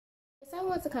So I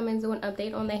want to come and do an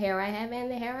update on the hair I have, and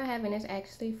the hair I have is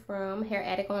actually from Hair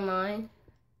Addict online,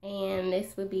 and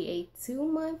this would be a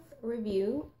 2-month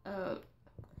review.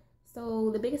 So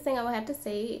the biggest thing I would have to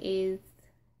say is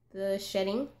the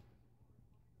shedding.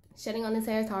 Shedding on this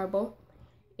hair is horrible.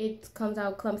 It comes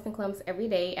out clumps and clumps every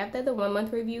day. After the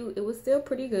 1-month review, it was still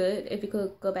pretty good. If you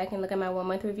could go back and look at my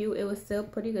 1-month review, it was still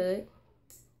pretty good.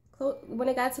 When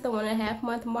it got to the 1.5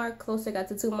 month mark, closer got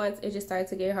to 2 months, it just started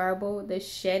to get horrible. The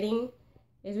shedding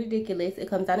is ridiculous. It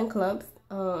comes out in clumps.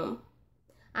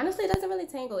 Honestly, it doesn't really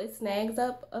tangle. It snags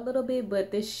up a little bit,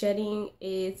 but the shedding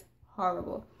is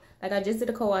horrible. Like, I just did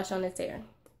a co-wash on this hair.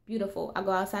 Beautiful. I go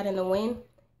outside in the wind,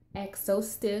 acts so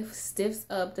stiff, stiffs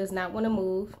up, does not want to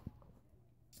move.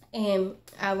 And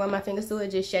I run my fingers through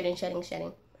it, just shedding.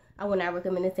 I would not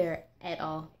recommend this hair at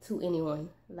all to anyone.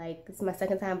 Like, it's my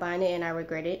second time buying it and I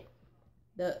regret it.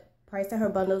 The price of her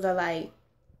bundles are like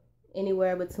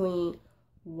anywhere between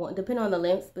depending on the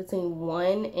lengths, between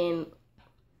 $1 and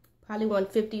probably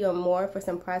 $150 or more for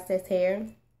some processed hair.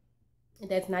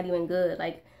 That's not even good.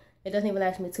 Like, it doesn't even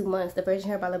last me 2 months. The Virgin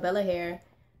Hair by LaBella hair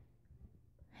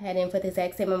had in for the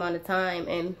exact same amount of time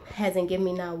and hasn't given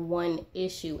me not one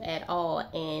issue at all.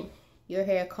 And your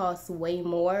hair costs way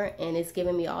more and it's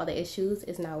giving me all the issues.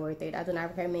 It's not worth it. I do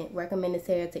not recommend this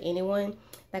hair to anyone.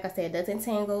 Like I said, it doesn't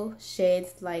tangle,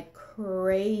 sheds like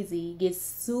crazy, gets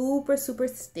super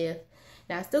stiff.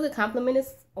 Now, I still get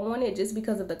compliments on it just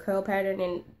because of the curl pattern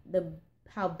and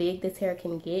how big this hair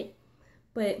can get.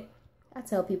 But I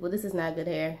tell people, this is not good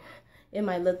hair. It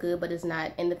might look good, but it's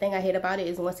not. And the thing I hate about it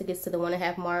is once it gets to the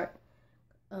 1.5 mark,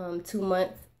 2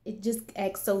 months, it just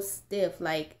acts so stiff.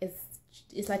 Like,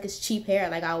 it's like it's cheap hair.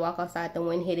 Like, I'll walk outside, the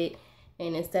wind hit it,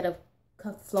 and instead of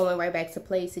flowing right back to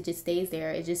place, it just stays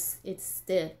there. It's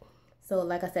stiff. So,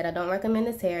 like I said, I don't recommend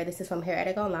this hair. This is from Hair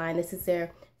Addict online. This is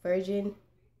their Virgin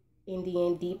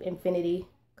Indian Deep Infinity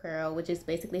Curl, which is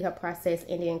basically her processed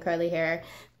Indian curly hair.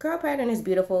 Curl pattern is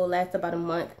beautiful. Lasts about a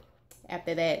month.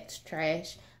 After that, it's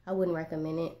trash. I wouldn't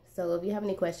recommend it. So if you have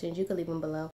any questions, you can leave them below.